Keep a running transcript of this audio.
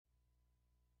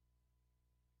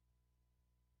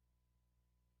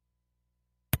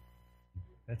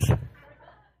It's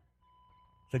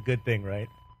a good thing, right?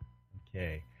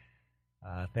 Okay.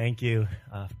 Thank you,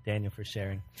 Daniel, for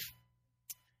sharing.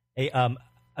 Hey,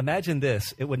 imagine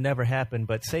this. It would never happen,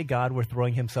 but say God were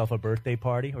throwing himself a birthday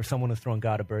party, or someone was throwing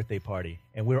God a birthday party,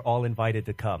 and we're all invited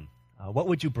to come. What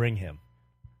would you bring him?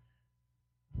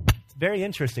 It's very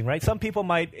interesting, right? Some people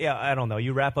might, I don't know,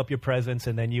 you wrap up your presents,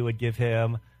 and then you would give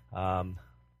him,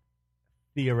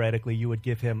 theoretically, you would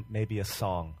give him maybe a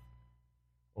song.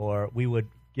 Or we would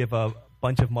give a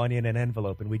bunch of money in an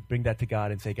envelope, and we'd bring that to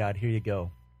God and say, God, here you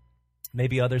go.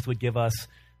 Maybe others would give us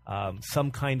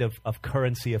some kind of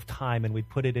currency of time, and we'd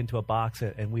put it into a box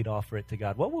and we'd offer it to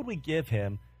God. What would we give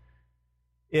him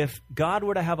if God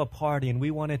were to have a party and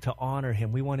we wanted to honor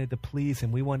him, we wanted to please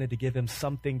him, we wanted to give him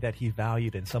something that he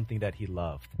valued and something that he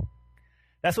loved?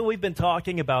 That's what we've been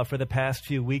talking about for the past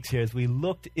few weeks here as we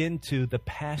looked into the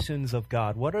passions of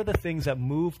God. What are the things that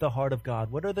move the heart of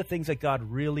God? What are the things that God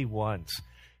really wants?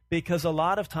 Because a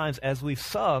lot of times, as we've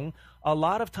sung, a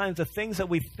lot of times the things that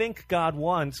we think God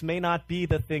wants may not be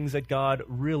the things that God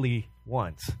really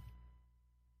wants.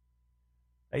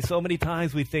 So many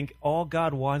times we think all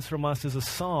God wants from us is a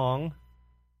song,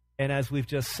 and as we've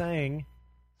just sung,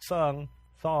 a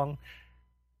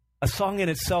song in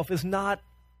itself is not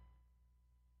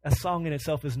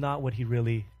what he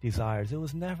really desires. It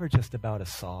was never just about a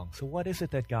song. So what is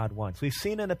it that God wants? We've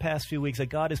seen in the past few weeks that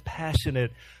God is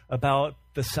passionate about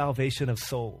the salvation of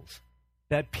souls,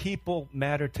 that people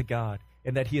matter to God,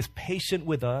 and that he is patient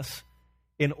with us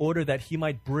in order that he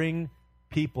might bring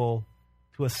people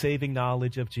to a saving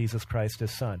knowledge of Jesus Christ,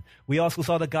 his Son. We also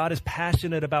saw that God is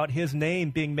passionate about his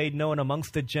name being made known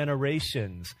amongst the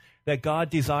generations, that God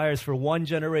desires for one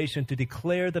generation to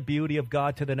declare the beauty of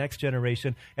God to the next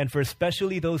generation, and for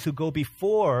especially those who go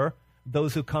before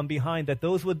those who come behind, that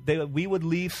we would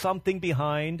leave something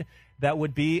behind that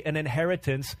would be an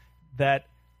inheritance that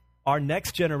our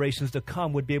next generations to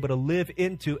come would be able to live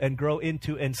into and grow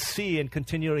into and see and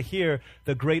continue to hear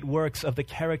the great works of the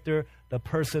character, the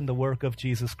person, the work of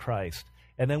Jesus Christ.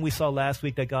 And then we saw last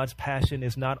week that God's passion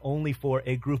is not only for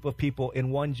a group of people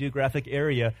in one geographic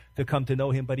area to come to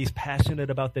know him, but he's passionate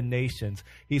about the nations.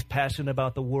 He's passionate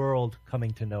about the world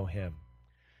coming to know him.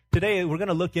 Today, we're going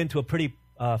to look into a pretty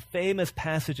famous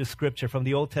passage of Scripture from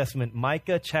the Old Testament,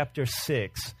 Micah chapter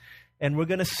 6. And we're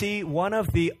going to see one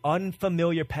of the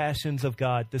unfamiliar passions of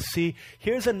God, to see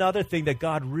here's another thing that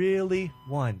God really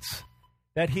wants,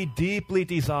 that he deeply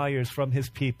desires from his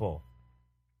people.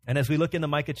 And as we look into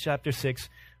Micah chapter 6,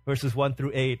 verses 1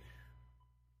 through 8,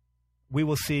 we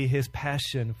will see his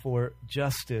passion for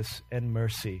justice and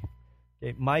mercy.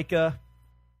 Okay, Micah,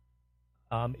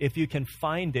 if you can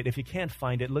find it, if you can't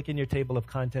find it, look in your table of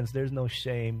contents. There's no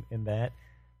shame in that.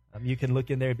 You can look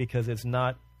in there because it's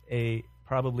not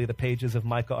probably the pages of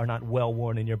Micah are not well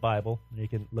worn in your Bible. You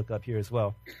can look up here as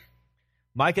well.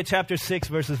 Micah chapter 6,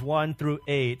 verses 1 through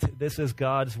 8. This is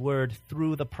God's word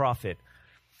through the prophet.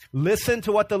 Listen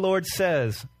to what the Lord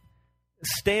says.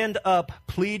 Stand up,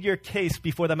 plead your case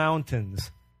before the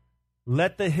mountains.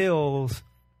 Let the hills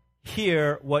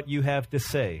hear what you have to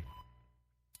say.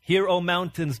 Hear, O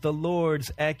mountains, the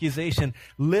Lord's accusation.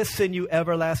 Listen, you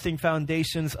everlasting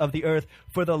foundations of the earth.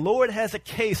 For the Lord has a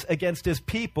case against his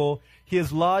people. He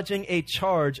is lodging a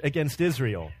charge against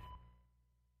Israel.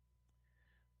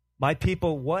 My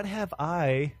people, what have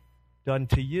I done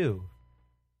to you?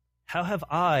 How have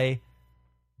I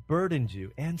burdened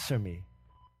you? Answer me.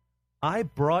 I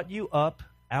brought you up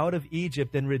out of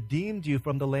Egypt and redeemed you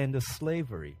from the land of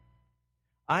slavery.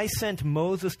 I sent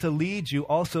Moses to lead you,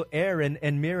 also Aaron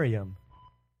and Miriam.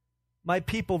 My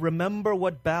people, remember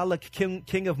what Balak,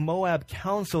 king of Moab,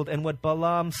 counseled and what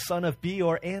Balaam, son of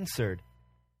Beor, answered.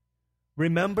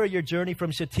 Remember your journey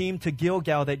from Shittim to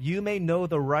Gilgal, that you may know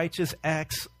the righteous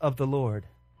acts of the Lord.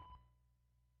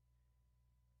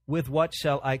 With what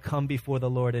shall I come before the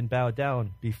Lord and bow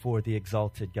down before the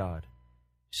exalted God?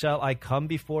 Shall I come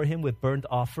before him with burnt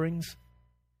offerings,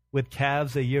 with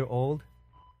calves a year old?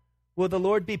 Will the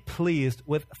Lord be pleased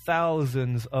with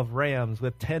thousands of rams,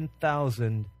 with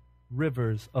 10,000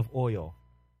 rivers of oil?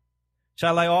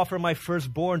 Shall I offer my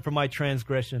firstborn for my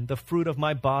transgression, the fruit of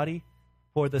my body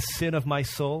for the sin of my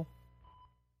soul?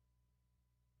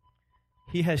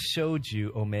 He has showed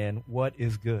you, O man, what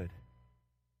is good.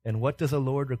 And what does the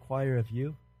Lord require of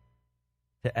you?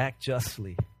 To act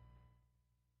justly,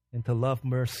 and to love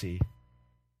mercy,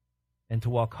 and to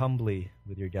walk humbly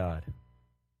with your God.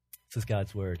 This is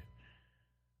God's word.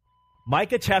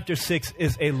 Micah chapter 6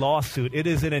 is a lawsuit. It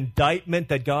is an indictment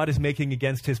that God is making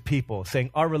against his people, saying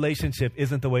our relationship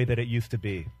isn't the way that it used to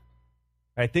be.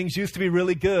 Right? Things used to be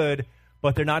really good,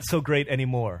 but they're not so great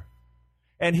anymore.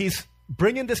 And he's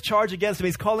bringing this charge against him.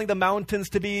 He's calling the mountains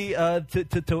to be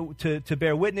to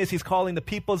bear witness. He's calling the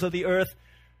peoples of the earth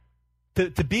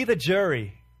to be the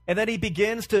jury. And then he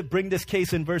begins to bring this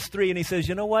case in verse 3, and he says,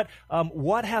 you know what?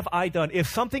 What have I done? If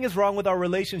something is wrong with our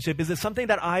relationship, is it something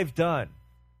that I've done?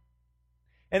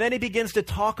 And then he begins to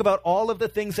talk about all of the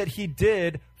things that he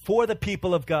did for the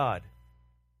people of God.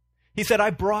 He said, I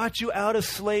brought you out of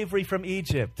slavery from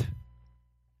Egypt.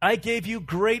 I gave you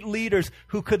great leaders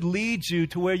who could lead you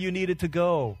to where you needed to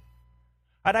go.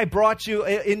 And I brought you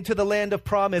into the land of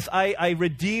promise. I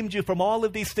redeemed you from all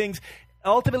of these things.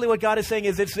 Ultimately, what God is saying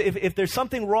is if there's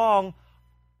something wrong,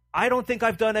 I don't think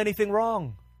I've done anything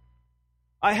wrong.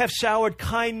 I have showered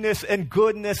kindness and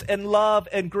goodness and love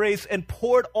and grace and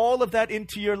poured all of that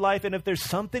into your life. And if there's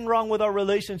something wrong with our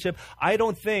relationship, I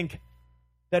don't think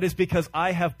that is because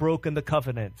I have broken the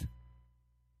covenant.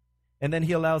 And then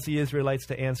he allows the Israelites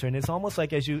to answer. And it's almost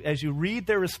like as you read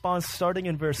their response starting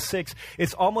in verse 6,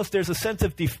 it's almost there's a sense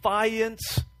of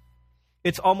defiance.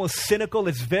 It's almost cynical.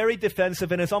 It's very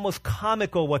defensive. And it's almost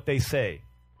comical what they say.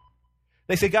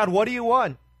 They say, God, what do you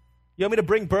want? You want me to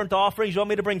bring burnt offerings? You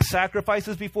want me to bring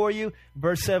sacrifices before you?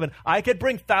 Verse 7, I could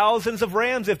bring thousands of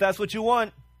rams if that's what you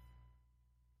want.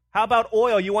 How about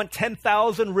oil? You want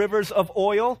 10,000 rivers of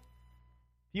oil?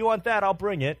 If you want that, I'll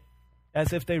bring it.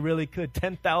 As if they really could.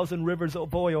 10,000 rivers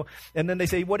of oil. And then they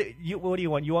say, what do you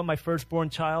want? You want my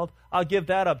firstborn child? I'll give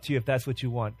that up to you if that's what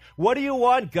you want. What do you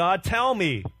want, God? Tell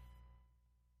me.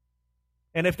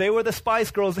 And if they were the Spice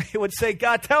Girls, they would say,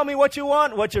 God, tell me what you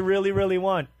want, what you really, really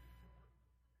want.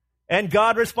 And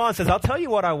God responds, says, I'll tell you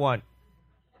what I want.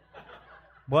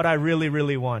 What I really,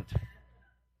 really want.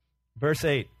 Verse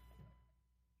 8.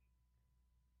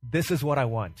 This is what I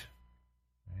want.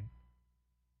 Right?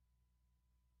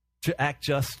 To act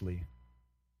justly.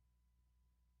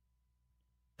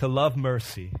 To love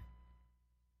mercy.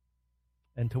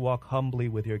 And to walk humbly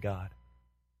with your God.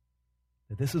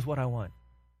 This is what I want.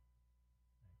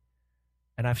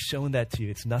 And I've shown that to you.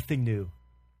 It's nothing new.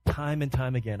 Time and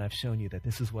time again, I've shown you that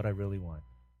this is what I really want.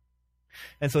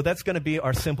 And so that's going to be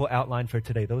our simple outline for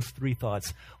today, those three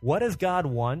thoughts. What does God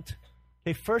want?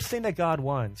 Okay, first thing that God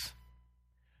wants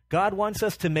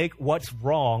us to make what's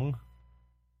wrong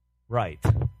right.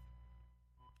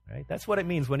 Right? That's what it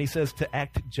means when he says to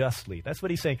act justly. That's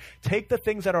what he's saying. Take the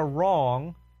things that are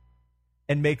wrong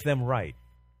and make them right.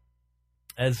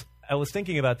 As I was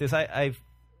thinking about this, I've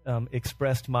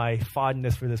expressed my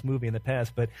fondness for this movie in the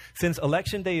past, but since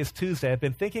Election Day is Tuesday, I've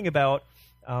been thinking about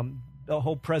the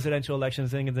whole presidential election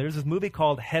thing, and there's this movie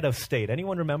called Head of State.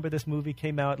 Anyone remember this movie?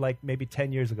 Came out like maybe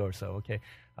 10 years ago or so. Okay,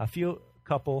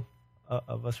 couple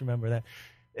of us remember that.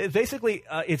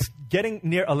 It's getting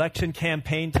near election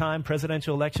campaign time,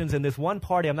 presidential elections, and this one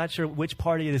party, I'm not sure which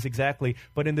party it is exactly,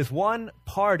 but in this one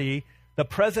party, the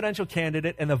presidential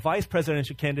candidate and the vice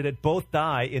presidential candidate both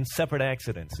die in separate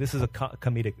accidents. This is a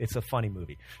comedic, it's a funny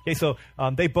movie. Okay, so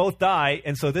they both die,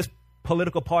 and so this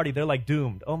political party, they're like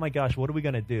doomed. Oh my gosh, what are we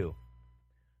going to do?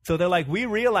 So they're like, we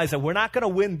realize that we're not going to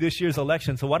win this year's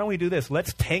election, so why don't we do this?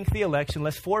 Let's tank the election,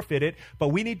 let's forfeit it, but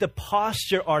we need to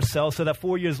posture ourselves so that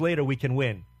 4 years later we can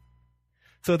win.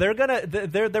 So their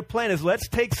plan is, let's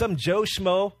take some Joe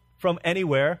Schmo from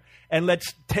anywhere, and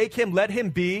let's take him, let him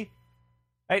be,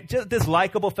 right, just this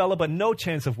likable fellow, but no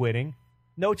chance of winning,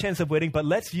 but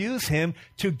let's use him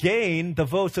to gain the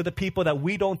votes of the people that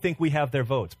we don't think we have their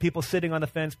votes, people sitting on the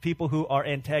fence, people who are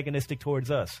antagonistic towards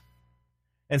us.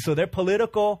 And so their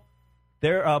presidential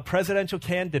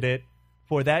candidate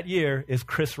for that year is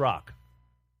Chris Rock.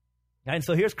 And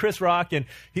so here's Chris Rock, and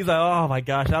he's like, oh my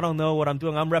gosh, I don't know what I'm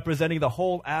doing. I'm representing the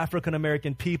whole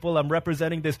African-American people. I'm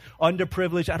representing this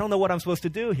underprivileged. I don't know what I'm supposed to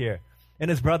do here. And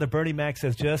his brother Bernie Mac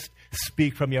says, just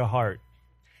speak from your heart.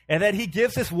 And then he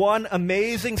gives this one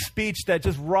amazing speech that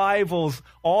just rivals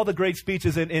all the great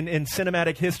speeches in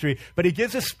cinematic history. But he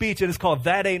gives a speech, and it's called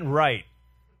That Ain't Right.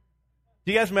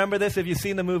 Do you guys remember this? If you've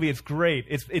seen the movie, it's great.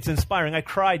 It's inspiring. I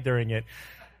cried during it.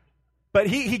 But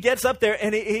he gets up there,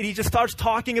 and he just starts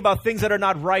talking about things that are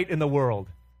not right in the world.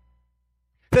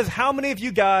 He says, how many of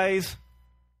you guys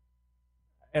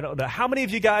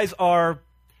are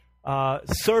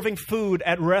serving food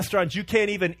at restaurants you can't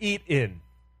even eat in?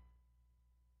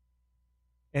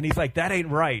 And he's like, that ain't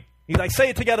right. He's like, say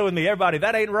it together with me, everybody,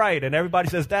 that ain't right. And everybody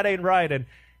says, that ain't right.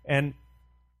 And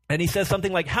he says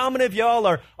something like, how many of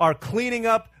y'all are cleaning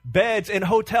up beds in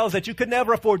hotels that you could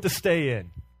never afford to stay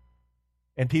in?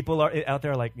 And people are out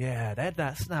there like, yeah,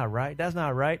 that's not right. That's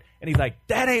not right. And he's like,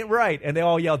 that ain't right. And they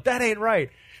all yell, that ain't right.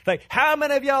 Like, how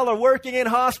many of y'all are working in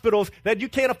hospitals that you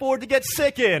can't afford to get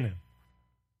sick in?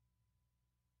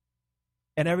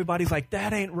 And everybody's like,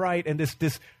 that ain't right. And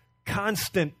this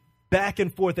constant back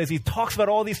and forth as he talks about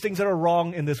all these things that are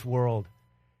wrong in this world.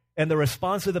 And the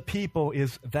response of the people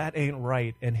is, that ain't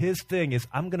right. And his thing is,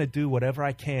 I'm going to do whatever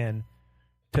I can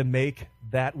to make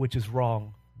that which is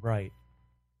wrong right.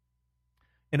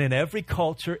 And in every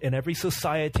culture, in every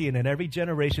society, and in every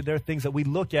generation, there are things that we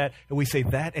look at and we say,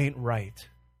 that ain't right.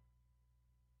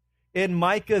 In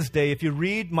Micah's day, if you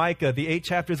read Micah, the 8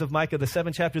 chapters of Micah, the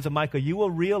 7 chapters of Micah, you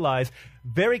will realize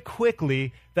very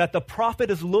quickly that the prophet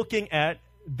is looking at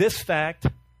this fact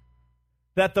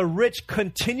that the rich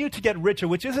continue to get richer,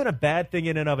 which isn't a bad thing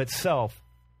in and of itself,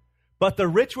 but the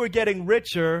rich were getting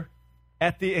richer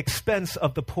at the expense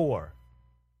of the poor.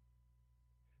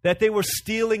 That they were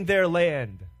stealing their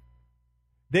land.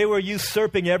 They were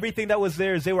usurping everything that was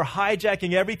theirs. They were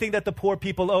hijacking everything that the poor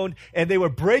people owned, and they were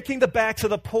breaking the backs of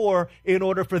the poor in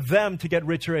order for them to get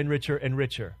richer and richer and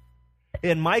richer.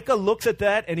 And Micah looks at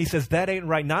that and he says, that ain't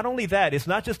right. Not only that, it's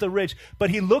not just the rich, but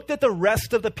he looked at the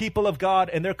rest of the people of God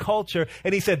and their culture,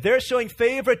 and he said, they're showing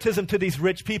favoritism to these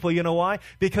rich people. You know why?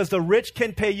 Because the rich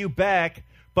can pay you back,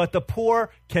 but the poor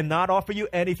cannot offer you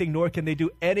anything, nor can they do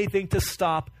anything to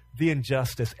stop the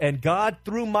injustice. And God,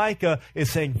 through Micah,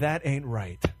 is saying, that ain't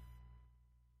right.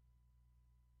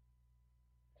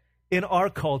 In our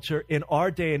culture, in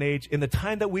our day and age, in the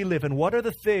time that we live in, what are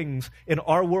the things in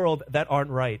our world that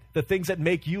aren't right? The things that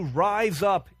make you rise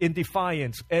up in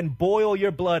defiance and boil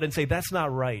your blood and say, that's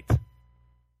not right.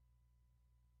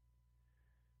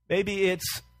 Maybe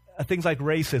it's things like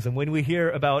racism. When we hear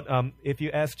about, if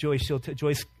you ask Joyce,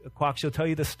 Joyce Kwok, she'll tell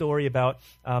you the story about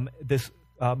this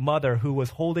mother who was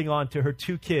holding on to her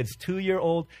 2 kids,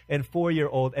 2-year-old and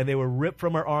 4-year-old, and they were ripped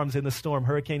from her arms in the storm,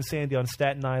 Hurricane Sandy on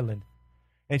Staten Island.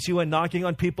 And she went knocking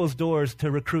on people's doors to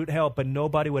recruit help, but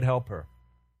nobody would help her.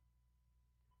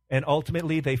 And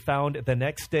ultimately, the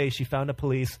next day, she found the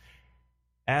police,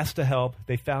 asked to help.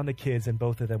 They found the kids, and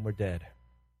both of them were dead.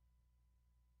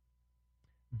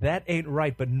 That ain't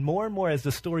right. But more and more as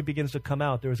the story begins to come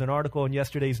out, there was an article in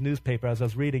yesterday's newspaper as I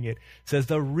was reading it, says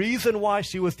the reason why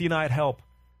she was denied help,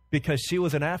 because she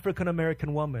was an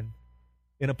African-American woman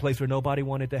in a place where nobody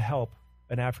wanted to help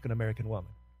an African-American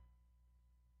woman.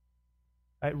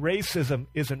 Right? Racism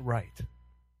isn't right.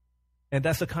 And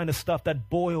that's the kind of stuff that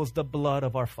boils the blood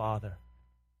of our Father.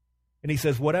 And he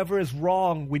says, whatever is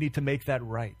wrong, we need to make that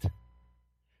right.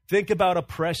 Think about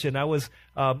oppression.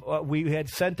 We had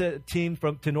sent a team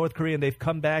to North Korea, and they've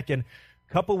come back. And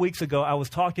a couple weeks ago, I was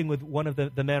talking with one of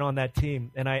the men on that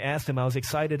team, and I asked him, I was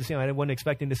excited to see him. I wasn't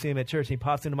expecting to see him at church. He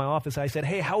pops into my office. I said,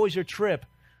 hey, how was your trip?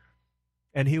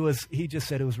 And he just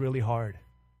said it was really hard.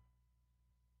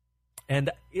 And,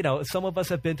 some of us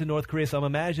have been to North Korea, so I'm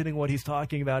imagining what he's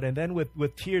talking about. And then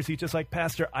with tears, he's just like,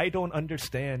 Pastor, I don't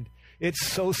understand. It's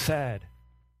so sad.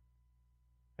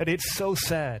 And it's so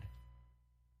sad.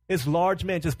 This large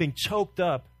man just being choked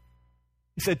up.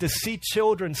 He said, to see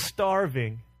children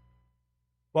starving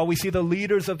while we see the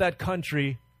leaders of that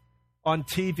country on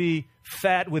TV,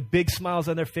 fat with big smiles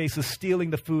on their faces, stealing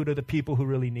the food of the people who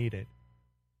really need it.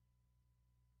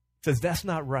 He says, that's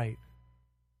not right.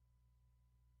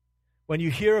 When you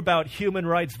hear about human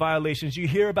rights violations, you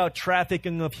hear about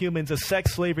trafficking of humans, of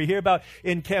sex slavery, you hear about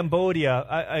in Cambodia,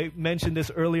 I mentioned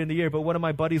this earlier in the year, but one of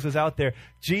my buddies was out there,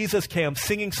 Jesus camp,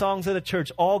 singing songs at the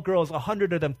church, all girls,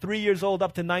 100 of them, 3 years old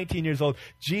up to 19 years old.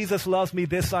 Jesus loves me,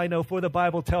 this I know, for the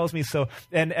Bible tells me so.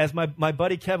 And as my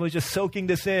buddy Kevin was just soaking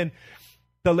this in,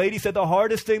 the lady said the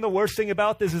hardest thing, the worst thing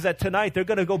about this is that tonight they're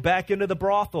going to go back into the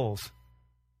brothels.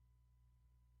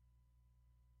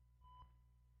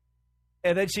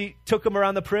 And then she took him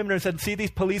around the perimeter and said, see these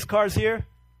police cars here?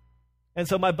 And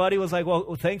so my buddy was like,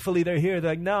 well, thankfully they're here.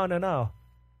 They're like, no.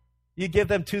 You give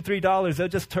them $2, $3, they'll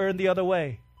just turn the other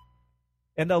way.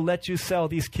 And they'll let you sell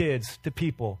these kids to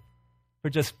people for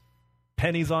just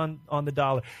pennies on the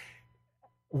dollar.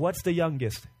 What's the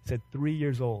youngest? He said 3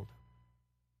 years old.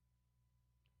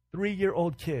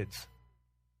 3-year-old kids.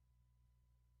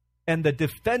 And the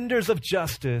defenders of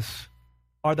justice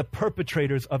are the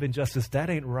perpetrators of injustice.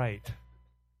 That ain't right.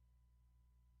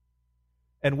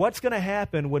 And what's going to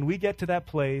happen when we get to that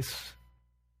place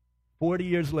 40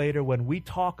 years later when we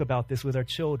talk about this with our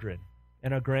children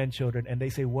and our grandchildren and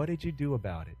they say, what did you do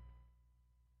about it?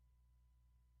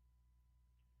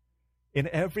 In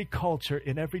every culture,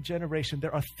 in every generation,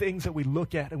 there are things that we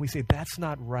look at and we say, that's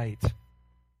not right.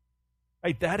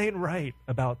 Right? That ain't right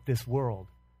about this world.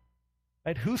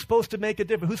 Right? Who's supposed to make a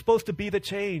difference? Who's supposed to be the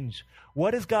change?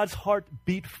 What is God's heart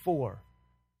beat for?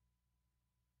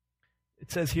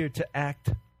 It says here to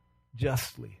act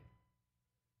justly.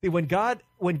 See, when God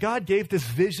gave this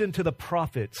vision to the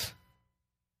prophets,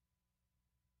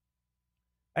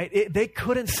 right, they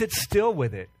couldn't sit still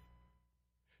with it.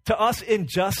 To us,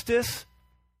 injustice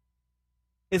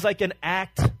is like an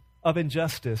act of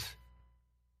injustice.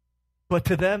 But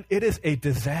to them, it is a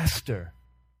disaster.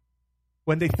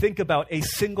 When they think about a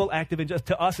single act of injustice,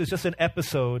 to us, it's just an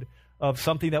episode of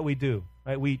something that we do.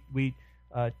 Right? We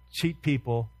cheat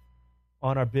people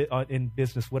on in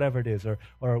business, whatever it is,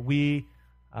 or we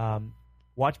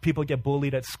watch people get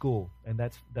bullied at school, and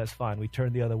that's fine. We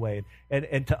turn the other way.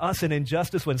 And to us, an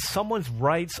injustice when someone's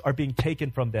rights are being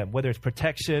taken from them, whether it's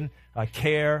protection,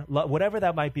 care, whatever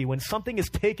that might be, when something is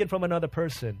taken from another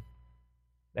person,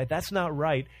 that's not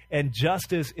right. And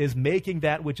justice is making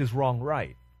that which is wrong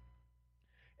right.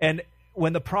 And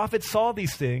when the prophets saw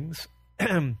these things,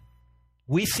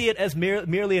 we see it as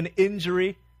merely an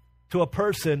injury to a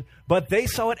person, but they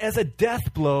saw it as a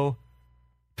death blow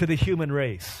to the human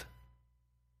race.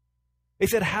 They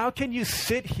said, how can you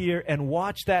sit here and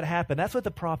watch that happen? That's what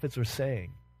the prophets were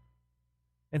saying.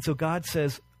 And so God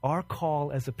says, our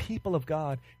call as a people of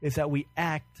God is that we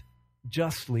act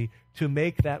justly to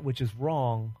make that which is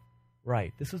wrong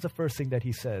right. This is the first thing that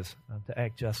he says, to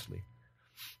act justly.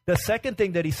 The second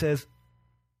thing that he says,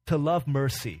 to love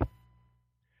mercy.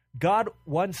 God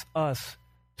wants us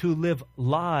to live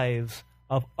lives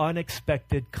of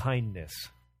unexpected kindness.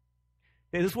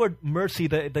 This word mercy,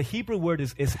 the Hebrew word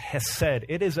is hesed.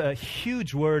 It is a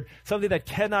huge word, something that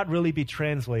cannot really be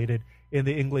translated in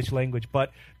the English language.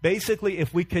 But basically,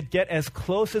 if we could get as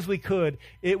close as we could,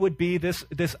 it would be this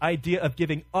idea of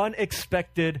giving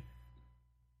unexpected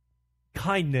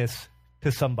kindness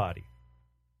to somebody.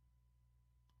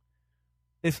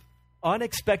 This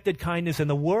unexpected kindness, and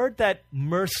the word that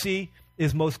mercy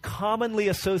is most commonly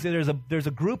associated, there's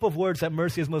a group of words that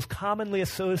mercy is most commonly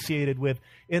associated with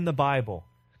in the Bible.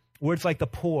 Words like the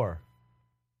poor,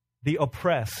 the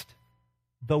oppressed,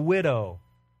 the widow,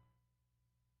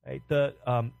 right? The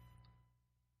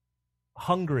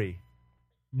hungry,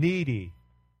 needy,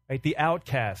 right? The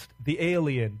outcast, the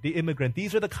alien, the immigrant.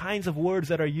 These are the kinds of words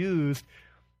that are used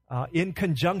in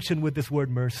conjunction with this word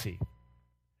mercy,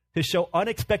 to show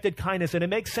unexpected kindness. And it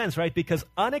makes sense, right? Because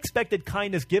unexpected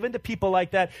kindness given to people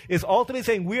like that is ultimately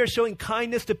saying we are showing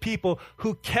kindness to people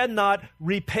who cannot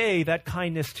repay that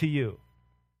kindness to you.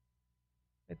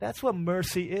 That's what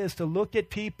mercy is, to look at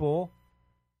people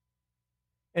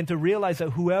and to realize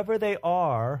that whoever they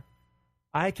are,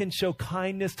 I can show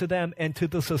kindness to them, and to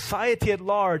the society at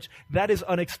large, that is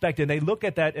unexpected. They look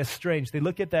at that as strange. They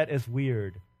look at that as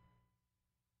weird.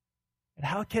 And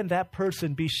how can that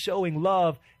person be showing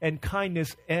love and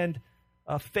kindness and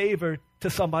favor to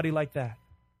somebody like that?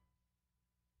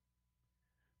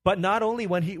 But not only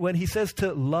when he says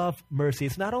to love mercy,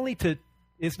 he's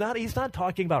not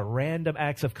talking about random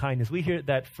acts of kindness. We hear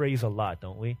that phrase a lot,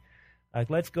 don't we?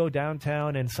 Like, let's go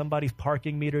downtown and somebody's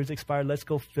parking meter is expired. Let's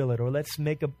go fill it. Or let's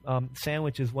make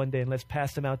sandwiches one day and let's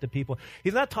pass them out to people.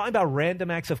 He's not talking about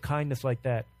random acts of kindness like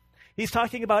that. He's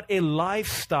talking about a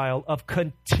lifestyle of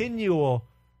continual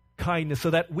kindness so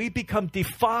that we become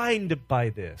defined by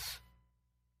this.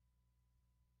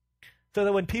 So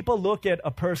that when people look at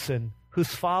a person who's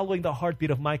following the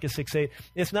heartbeat of Micah 6:8,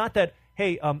 it's not that,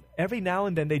 hey, every now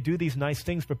and then they do these nice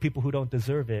things for people who don't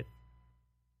deserve it.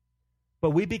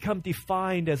 But we become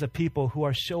defined as a people who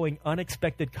are showing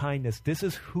unexpected kindness. This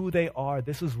is who they are.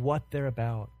 This is what they're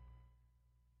about.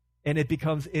 And it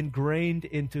becomes ingrained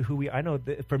into who we are. I know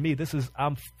for me,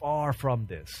 I'm far from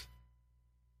this.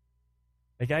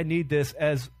 Like, I need this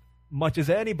as much as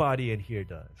anybody in here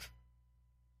does.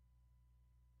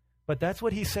 But that's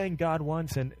what he's saying God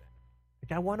wants. And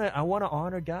like, I want to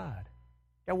honor God.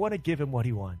 I want to give him what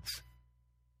he wants.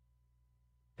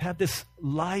 Have this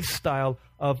lifestyle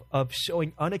of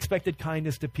showing unexpected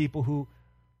kindness to people who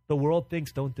the world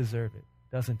thinks doesn't deserve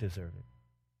it.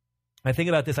 I think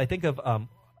about this. I think of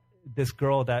this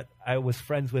girl that I was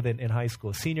friends with in high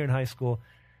school, senior in high school.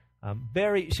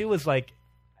 She was like,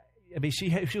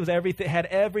 she was everything, had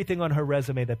everything on her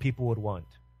resume that people would want.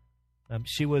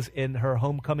 She was in her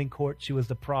homecoming court. She was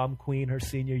the prom queen her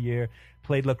senior year,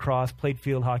 played lacrosse, played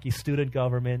field hockey, student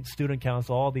government, student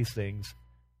council, all these things.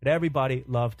 But everybody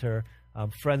loved her,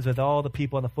 friends with all the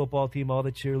people on the football team, all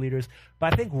the cheerleaders.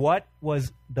 But I think what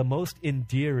was the most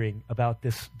endearing about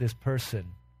this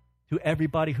person to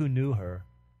everybody who knew her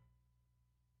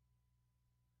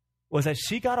was that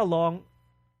she got along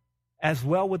as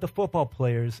well with the football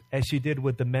players as she did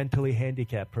with the mentally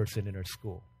handicapped person in her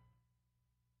school.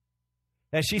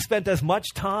 That she spent as much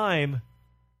time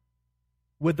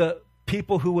with the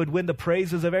people who would win the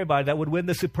praises of everybody, that would win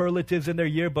the superlatives in their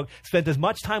yearbook, spent as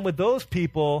much time with those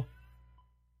people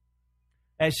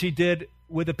as she did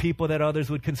with the people that others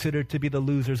would consider to be the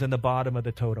losers in the bottom of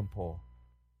the totem pole.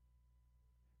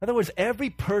 In other words,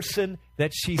 every person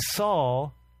that she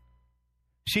saw,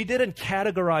 she didn't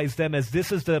categorize them as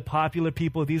this is the popular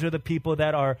people, these are the people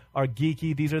that are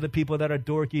geeky, these are the people that are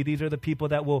dorky, these are the people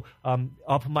that will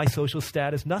up my social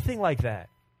status. Nothing like that.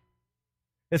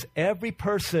 As every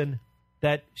person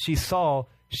that she saw,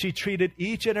 she treated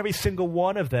each and every single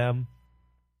one of them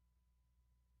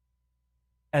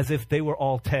as if they were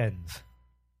all tens.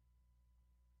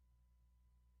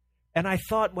 And I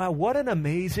thought, wow, what an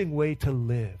amazing way to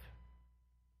live.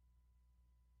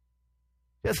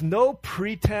 There's no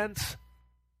pretense,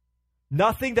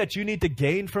 nothing that you need to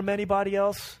gain from anybody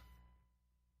else.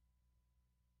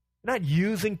 You're not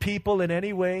using people in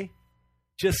any way,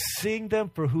 just seeing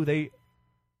them for who they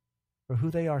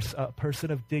are, a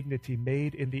person of dignity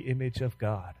made in the image of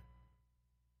God.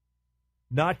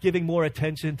 Not giving more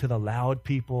attention to the loud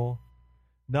people,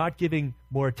 not giving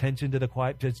more attention to the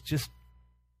quiet, just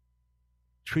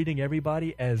treating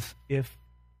everybody as if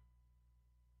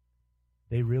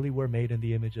they really were made in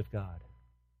the image of God.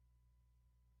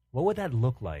 What would that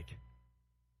look like?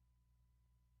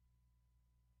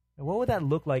 And what would that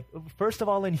look like? First of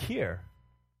all, in here,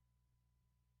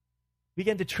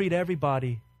 begin to treat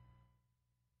everybody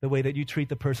the way that you treat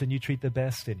the person you treat the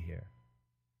best in here.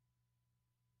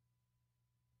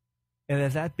 And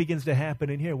as that begins to happen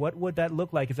in here, what would that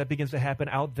look like as that begins to happen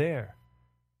out there?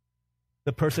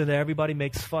 The person that everybody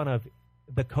makes fun of,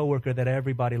 the coworker that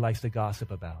everybody likes to gossip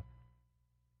about.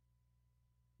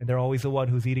 And they're always the one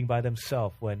who's eating by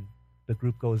themselves when the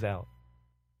group goes out.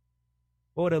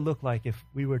 What would it look like if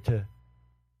we were to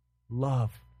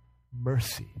love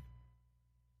mercy?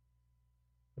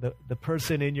 The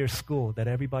person in your school that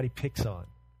everybody picks on.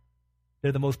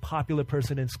 They're the most popular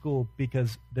person in school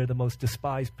because they're the most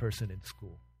despised person in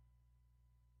school.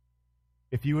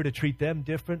 If you were to treat them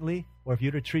differently, or if you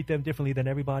were to treat them differently than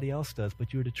everybody else does,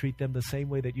 but you were to treat them the same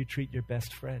way that you treat your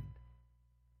best friend,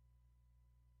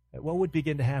 what would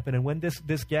begin to happen? And when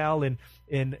this gal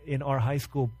in our high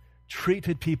school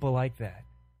treated people like that,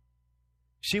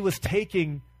 she was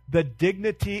taking the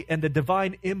dignity and the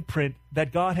divine imprint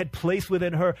that God had placed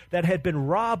within her that had been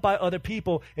robbed by other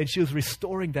people, and she was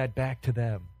restoring that back to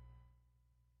them.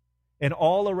 And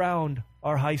all around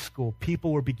our high school,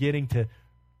 people were beginning to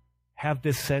have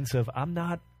this sense of, I'm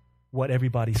not what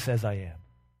everybody says I am.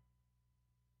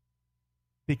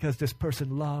 Because this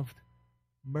person loved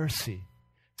mercy.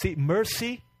 See,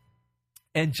 mercy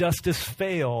and justice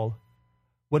fail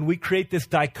when we create this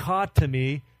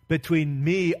dichotomy between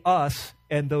me, us,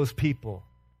 and those people.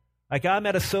 Like I'm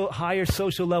at a higher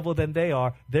social level than they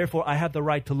are, therefore I have the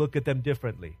right to look at them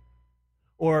differently.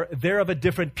 Or they're of a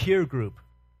different peer group,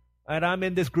 and I'm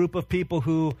in this group of people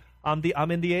who, I'm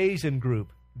in the Asian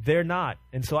group. They're not,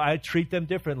 and so I treat them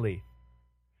differently.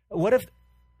 What if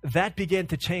that began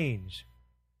to change,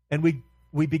 and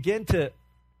we begin to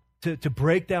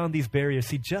break down these barriers?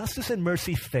 See, justice and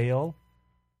mercy fail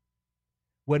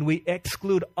when we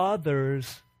exclude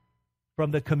others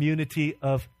from the community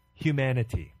of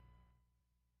humanity,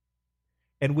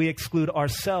 and we exclude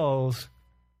ourselves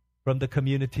from the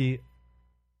community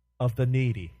of the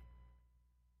needy.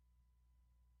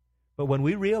 But when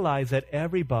we realize that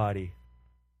everybody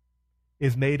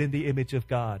is made in the image of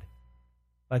God,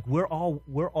 like we're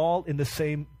all in the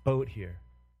same boat here,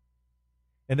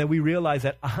 and then we realize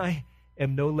that I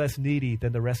am no less needy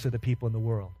than the rest of the people in the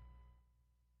world.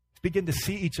 Let's begin to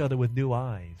see each other with new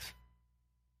eyes.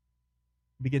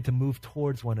 Begin to move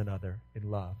towards one another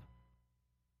in love.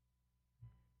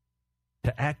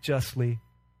 To act justly,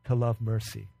 to love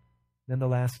mercy. Then the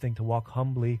last thing, to walk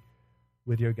humbly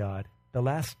with your God. The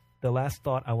last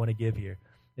thought I want to give here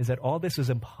is that all this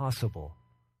is impossible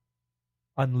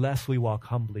unless we walk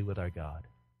humbly with our God.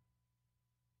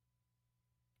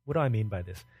 What do I mean by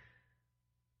this?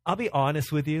 I'll be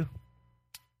honest with you.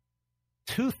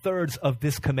 2/3 of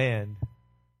this command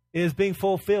is being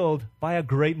fulfilled by a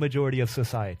great majority of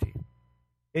society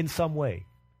in some way.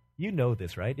 You know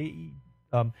this, right?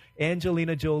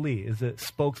 Angelina Jolie is a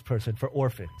spokesperson for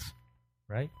orphans,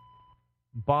 right?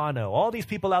 Bono, all these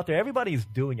people out there, everybody's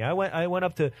doing it. I went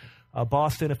up to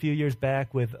Boston a few years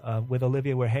back with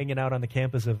Olivia. We're hanging out on the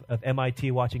campus of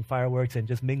MIT watching fireworks and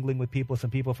just mingling with people. Some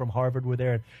people from Harvard were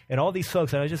there, and all these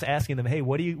folks. And I was just asking them, hey,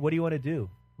 what do you want to do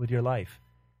with your life?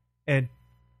 And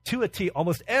to a T,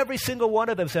 almost every single one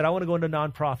of them said, I want to go into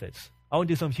nonprofits. I want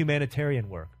to do some humanitarian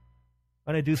work.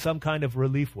 I want to do some kind of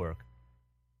relief work.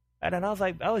 And then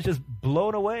I was just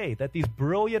blown away that these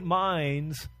brilliant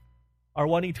minds are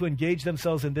wanting to engage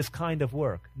themselves in this kind of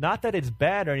work. Not that it's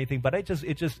bad or anything, but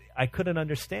I couldn't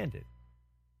understand it.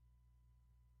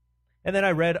 And then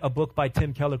I read a book by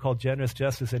Tim Keller called Generous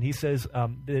Justice, and he says,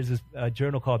 there's this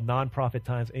journal called Nonprofit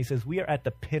Times, and he says, we are at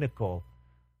the pinnacle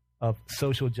of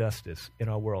social justice in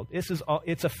our world. It's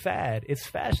a fad. It's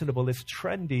fashionable. It's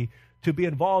trendy to be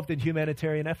involved in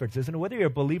humanitarian efforts, isn't it? Whether you're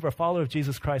a believer or follower of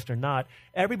Jesus Christ or not,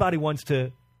 everybody wants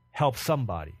to help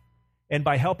somebody. And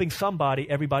by helping somebody,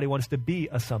 everybody wants to be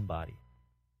a somebody.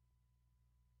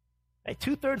 Hey,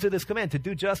 2/3 of this command, to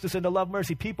do justice and to love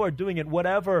mercy, people are doing it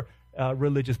whatever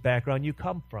religious background you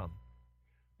come from.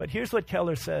 But here's what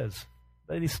Keller says.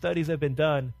 These studies have been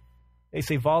done. They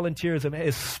say volunteerism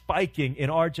is spiking in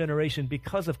our generation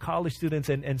because of college students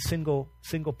and single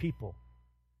people.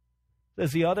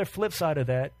 There's the other flip side of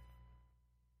that.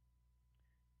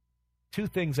 Two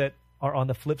things that are on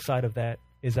the flip side of that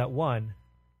is that, one,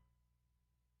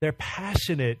 they're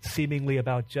passionate seemingly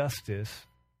about justice,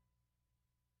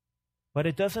 but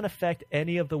it doesn't affect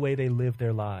any of the way they live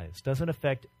their lives. Doesn't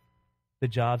affect the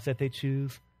jobs that they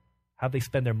choose, how they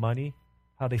spend their money,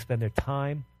 how they spend their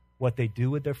time, what they do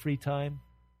with their free time,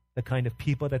 the kind of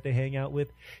people that they hang out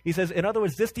with. He says, in other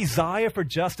words, this desire for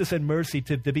justice and mercy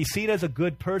to be seen as a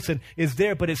good person is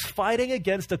there, but it's fighting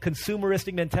against a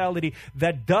consumeristic mentality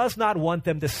that does not want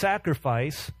them to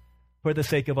sacrifice for the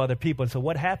sake of other people. And so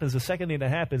what happens, the second thing that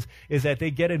happens, is that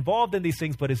they get involved in these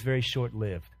things, but it's very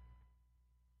short-lived.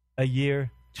 A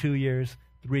year, 2 years,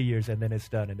 3 years, and then it's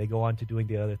done, and they go on to doing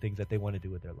the other things that they want to do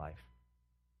with their life.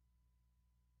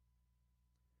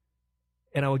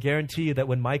 And I will guarantee you that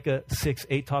when Micah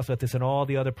 6:8 talks about this, and all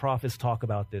the other prophets talk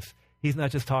about this, he's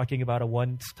not just talking about a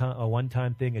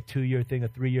one-time thing, a 2-year thing, a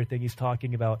 3-year thing. He's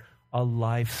talking about a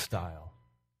lifestyle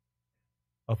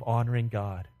of honoring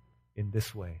God in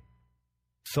this way.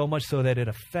 So much so that it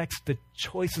affects the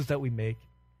choices that we make.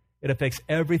 It affects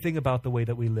everything about the way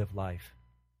that we live life.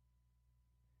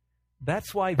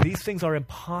 That's why these things are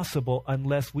impossible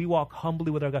unless we walk humbly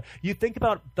with our God. You think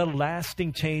about the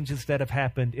lasting changes that have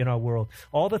happened in our world.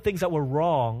 All the things that were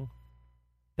wrong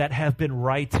that have been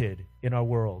righted in our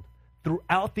world.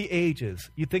 Throughout the ages,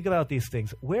 you think about these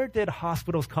things. Where did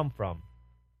hospitals come from?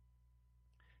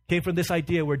 Came from this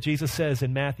idea where Jesus says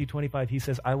in Matthew 25, he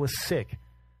says, I was sick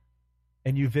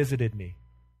and you visited me.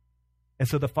 And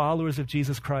so the followers of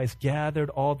Jesus Christ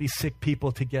gathered all these sick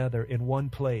people together in one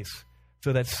place,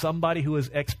 so that somebody who was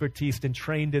expertised and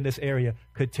trained in this area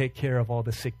could take care of all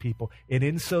the sick people. And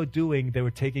in so doing, they were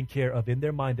taking care of, in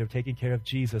their mind, they were taking care of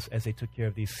Jesus as they took care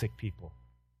of these sick people.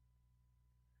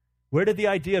 Where did the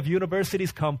idea of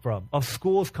universities come from, of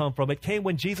schools come from? It came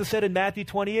when Jesus said in Matthew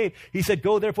 28, he said,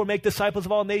 go therefore make disciples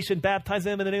of all nations, baptize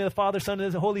them in the name of the Father, Son,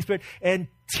 and the Holy Spirit, and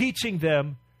teaching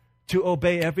them to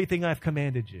obey everything I've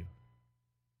commanded you.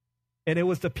 And it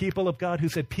was the people of God who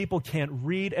said, people can't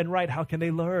read and write, how can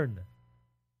they learn?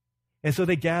 And so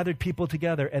they gathered people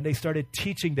together and they started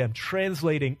teaching them,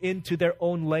 translating into their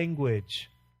own language,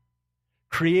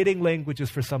 creating languages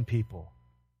for some people.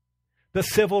 The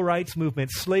civil rights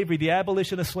movement, slavery, the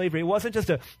abolition of slavery, it wasn't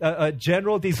just a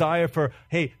general desire for,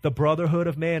 hey, the brotherhood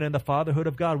of man and the fatherhood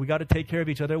of God. We got to take care of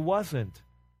each other. It wasn't.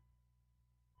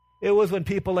 It was when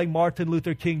people like Martin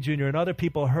Luther King Jr. and other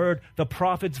people heard the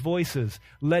prophets' voices,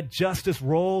 let justice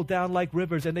roll down like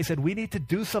rivers, and they said, we need to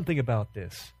do something about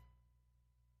this.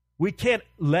 We can't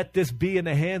let this be in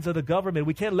the hands of the government.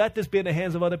 We can't let this be in the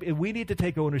hands of other people. We need to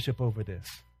take ownership over this.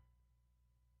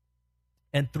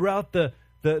 And throughout the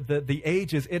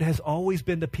ages, it has always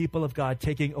been the people of God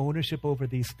taking ownership over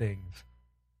these things.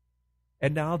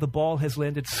 And now the ball has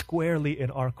landed squarely in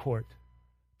our court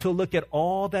to look at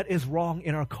all that is wrong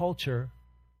in our culture,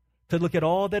 to look at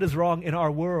all that is wrong in our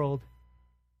world,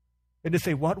 and to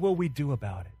say, what will we do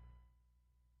about it?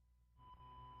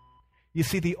 You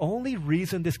see, the only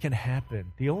reason this can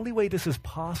happen, the only way this is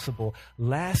possible,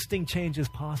 lasting change is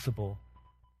possible,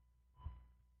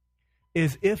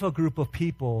 is if a group of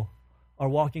people are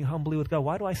walking humbly with God.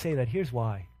 Why do I say that? Here's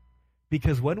why.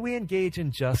 Because when we engage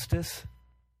in justice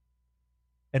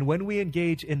and when we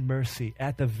engage in mercy,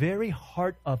 at the very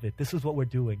heart of it, this is what we're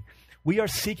doing. We are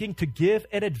seeking to give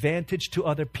an advantage to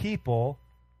other people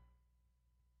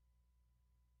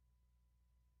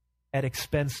at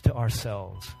expense to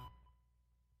ourselves.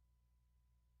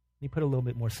 Let me put it a little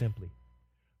bit more simply.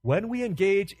 When we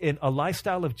engage in a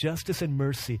lifestyle of justice and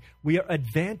mercy, we are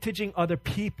advantaging other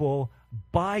people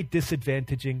by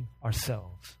disadvantaging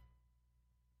ourselves.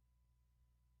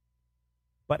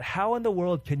 But how in the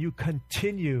world can you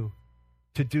continue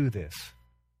to do this?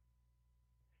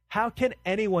 How can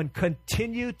anyone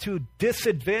continue to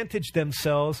disadvantage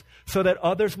themselves so that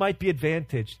others might be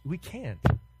advantaged? We can't.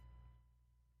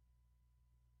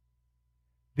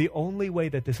 The only way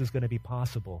that this is going to be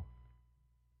possible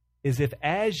is if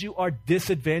as you are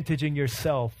disadvantaging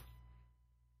yourself,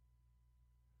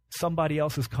 somebody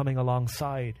else is coming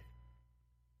alongside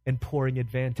and pouring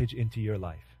advantage into your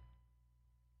life.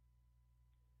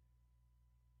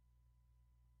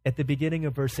 At the beginning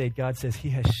of verse 8, God says, He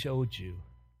has showed you,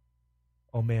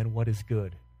 oh man, what is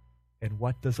good, and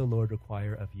what does the Lord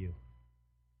require of you?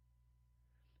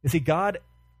 You see, God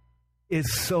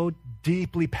is so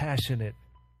deeply passionate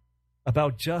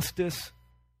about justice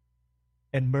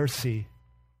and mercy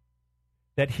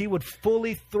that He would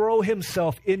fully throw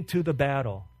Himself into the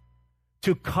battle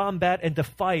to combat and to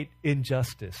fight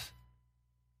injustice.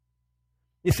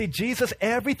 You see, Jesus,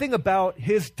 everything about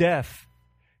His death,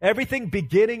 everything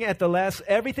beginning at the Last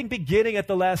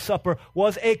Supper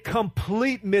was a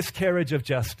complete miscarriage of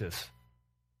justice.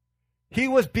 He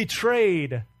was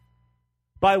betrayed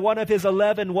by one of His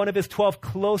 12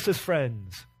 closest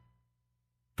friends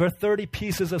for 30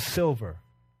 pieces of silver.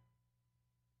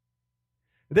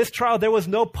 This trial, there was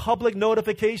no public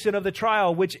notification of the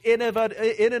trial, which in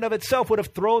and of itself would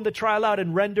have thrown the trial out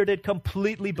and rendered it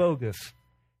completely bogus.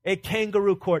 A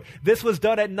kangaroo court. This was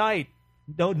done at night.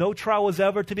 No trial was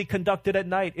ever to be conducted at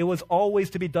night. It was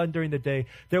always to be done during the day.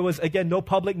 There was, again, no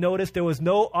public notice. There was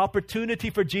no opportunity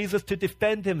for Jesus to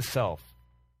defend Himself.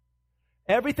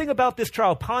 Everything about this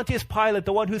trial, Pontius Pilate,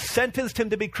 the one who sentenced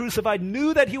Him to be crucified,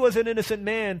 knew that He was an innocent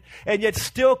man and yet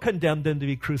still condemned Him to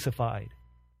be crucified.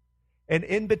 And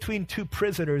in between two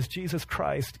prisoners, Jesus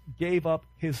Christ gave up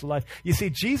His life. You see,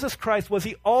 Jesus Christ was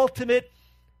the ultimate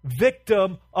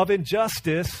victim of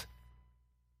injustice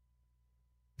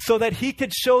so that He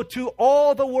could show to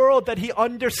all the world that He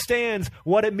understands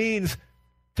what it means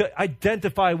to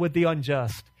identify with the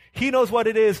unjust. He knows what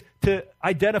it is to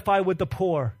identify with the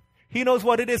poor. He knows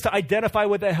what it is to identify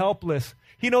with the helpless.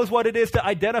 He knows what it is to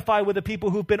identify with the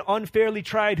people who've been unfairly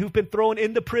tried, who've been thrown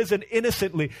into prison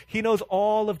innocently. He knows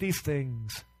all of these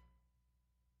things.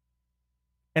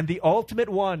 And the ultimate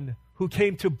one who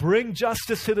came to bring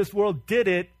justice to this world did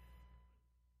it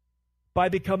by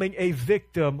becoming a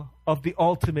victim of the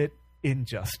ultimate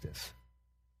injustice.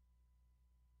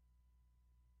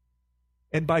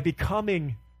 And by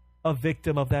becoming a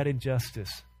victim of that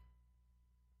injustice,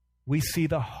 we see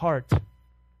the heart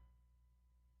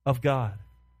of God,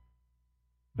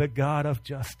 the God of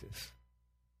justice,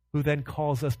 who then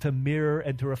calls us to mirror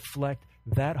and to reflect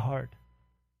that heart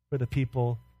for the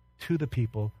people, to the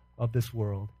people of this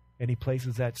world. And He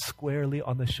places that squarely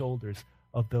on the shoulders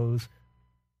of those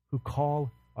who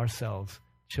call ourselves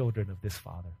children of this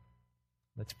Father.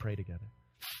 Let's pray together.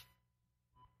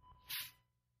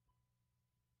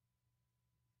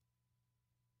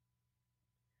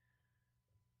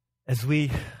 As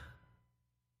we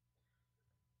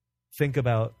think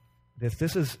about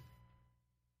this is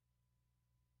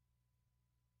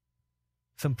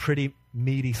some pretty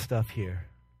meaty stuff here.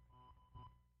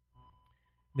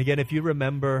 And again, if you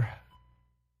remember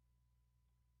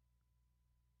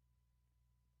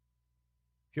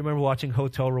watching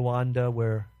Hotel Rwanda,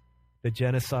 where the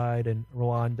genocide in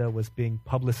Rwanda was being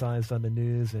publicized on the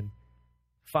news, and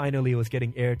finally it was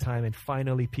getting airtime, and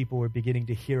finally people were beginning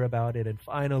to hear about it, and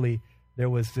finally there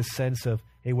was this sense of,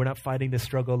 hey, we're not fighting this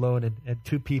struggle alone, and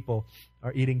two people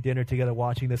are eating dinner together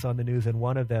watching this on the news, and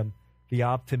one of them, the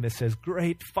optimist, says,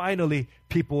 great, finally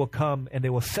people will come and they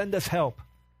will send us help.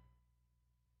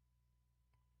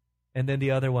 And then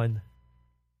the other one,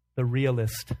 the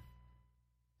realist,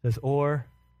 says, or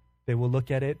they will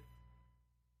look at it,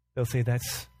 they'll say,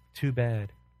 that's too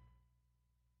bad.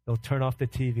 They'll turn off the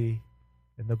TV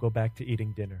and they'll go back to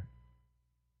eating dinner.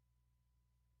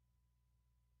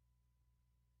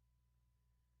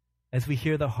 As we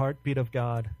hear the heartbeat of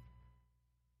God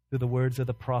through the words of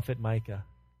the prophet Micah,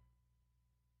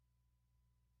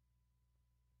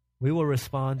 we will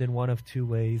respond in one of two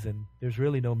ways, and there's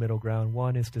really no middle ground.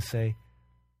 One is to say,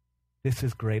 this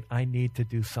is great. I need to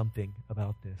do something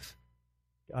about this.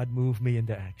 God, move me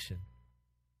into action.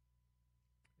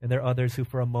 And there are others who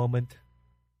for a moment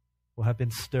will have been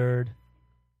stirred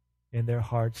in their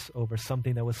hearts over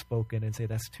something that was spoken and say,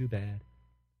 that's too bad.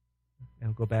 And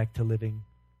we'll go back to living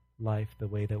life the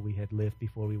way that we had lived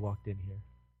before we walked in here.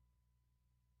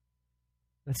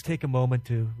 Let's take a moment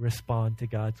to respond to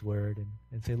God's word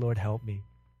and say, Lord, help me.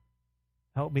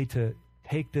 Help me to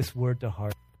take this word to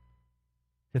heart,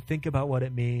 to think about what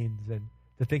it means and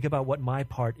to think about what my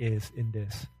part is in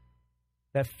this.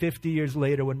 That 50 years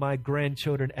later, when my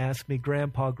grandchildren ask me,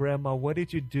 Grandpa, Grandma, what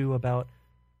did you do about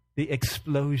the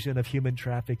explosion of human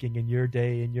trafficking in your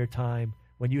day, in your time,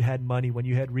 when you had money, when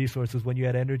you had resources, when you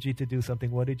had energy to do something?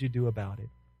 What did you do about it?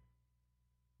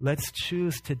 Let's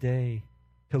choose today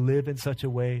to live in such a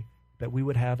way that we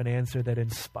would have an answer that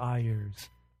inspires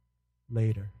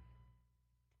later.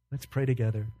 Let's pray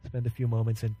together. Spend a few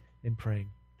moments in praying.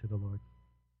 to the Lord.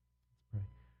 Let's pray.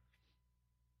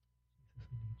 Jesus,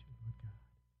 we need you, Lord God.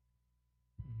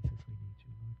 Jesus, we need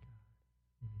you, Lord God.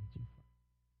 We need you.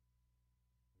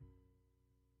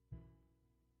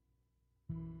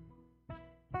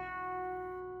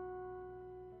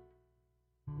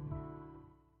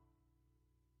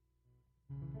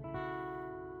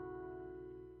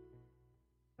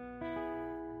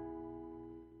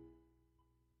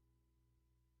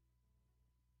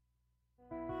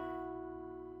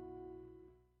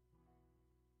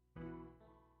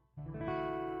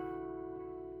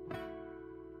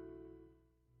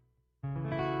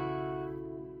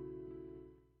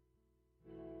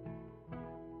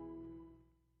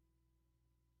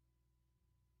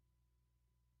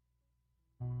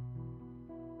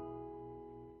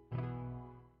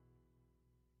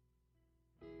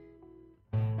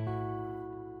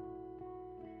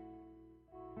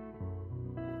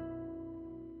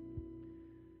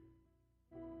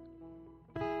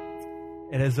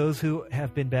 And as those who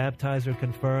have been baptized or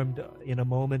confirmed in a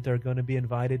moment are going to be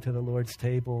invited to the Lord's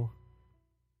table,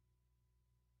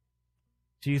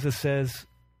 Jesus says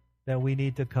that we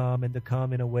need to come, and to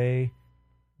come in a way,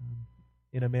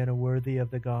 in a manner worthy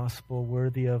of the gospel,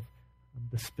 worthy of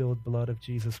the spilled blood of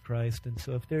Jesus Christ. And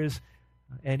so if there's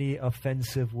any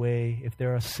offensive way, if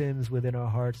there are sins within our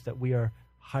hearts that we are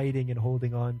hiding and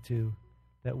holding on to,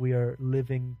 that we are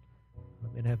living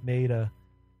and have made a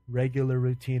regular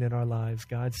routine in our lives,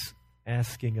 God's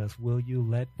asking us, will you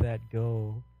let that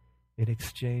go in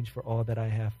exchange for all that I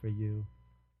have for you?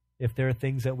 If there are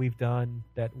things that we've done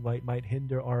that might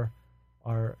hinder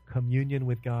our communion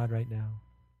with God right now,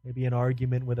 maybe an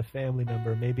argument with a family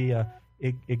member, maybe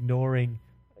ignoring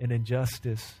an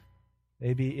injustice,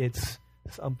 maybe it's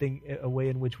a way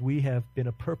in which we have been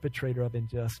a perpetrator of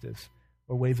injustice,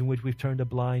 or ways in which we've turned a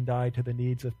blind eye to the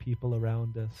needs of people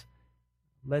around us.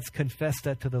 Let's confess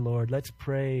that to the Lord. Let's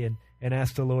pray and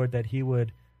ask the Lord that He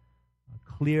would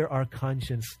clear our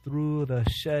conscience through the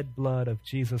shed blood of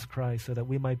Jesus Christ, so that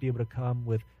we might be able to come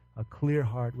with a clear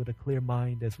heart, with a clear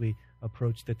mind as we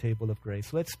approach the table of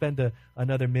grace. Let's spend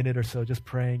another minute or so just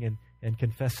praying and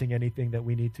confessing anything that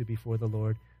we need to before the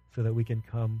Lord, so that we can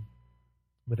come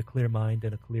with a clear mind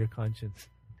and a clear conscience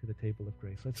to the table of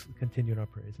grace. Let's continue in our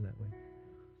prayers in that way.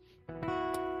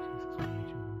 Jesus, we need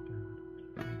you, Lord God.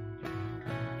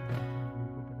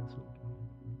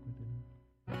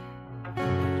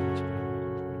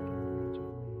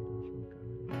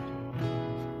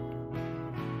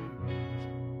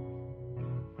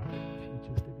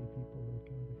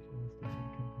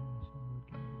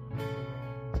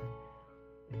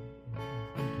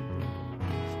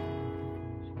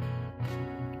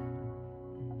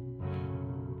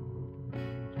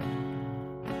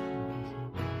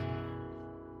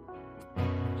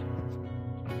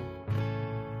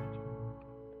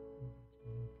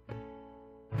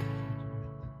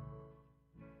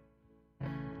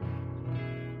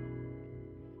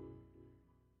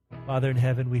 Father in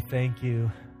heaven, we thank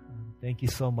you. Thank you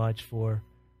so much for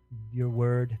your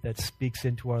word that speaks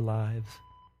into our lives.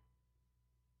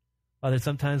 Father,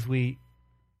 sometimes we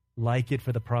like it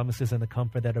for the promises and the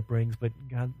comfort that it brings, but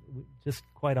God, just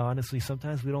quite honestly,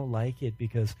 sometimes we don't like it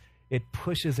because it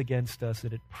pushes against us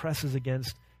and it presses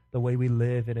against the way we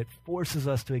live, and it forces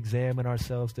us to examine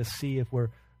ourselves to see if we're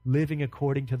living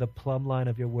according to the plumb line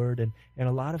of your word. And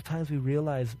a lot of times we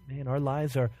realize, man, our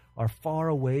lives are far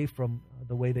away from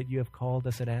the way that you have called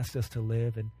us and asked us to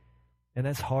live. And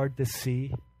that's hard to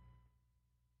see.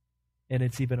 And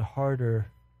it's even harder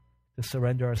to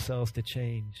surrender ourselves to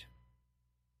change.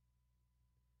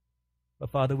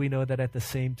 But Father, we know that at the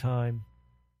same time,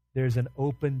 there's an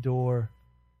open door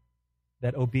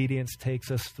that obedience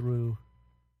takes us through,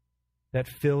 that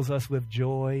fills us with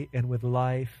joy and with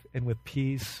life and with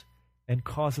peace, and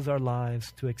causes our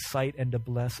lives to excite and to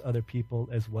bless other people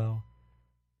as well.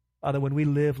 Father, when we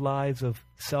live lives of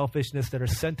selfishness that are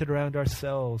centered around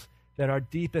ourselves, that our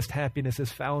deepest happiness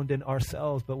is found in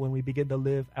ourselves, but when we begin to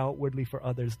live outwardly for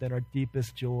others, then our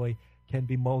deepest joy can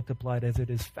be multiplied as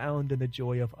it is found in the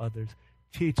joy of others.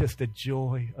 Teach us the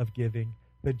joy of giving,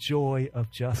 the joy of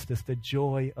justice, the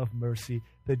joy of mercy,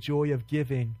 the joy of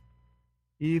giving,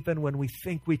 even when we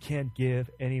think we can't give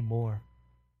anymore,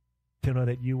 to know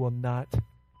that you will not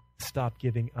stop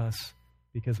giving us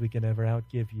because we can never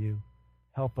outgive you.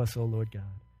 Help us, O Lord God.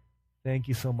 Thank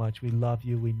you so much. We love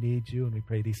you. We need you. And we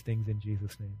pray these things in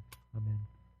Jesus' name. Amen.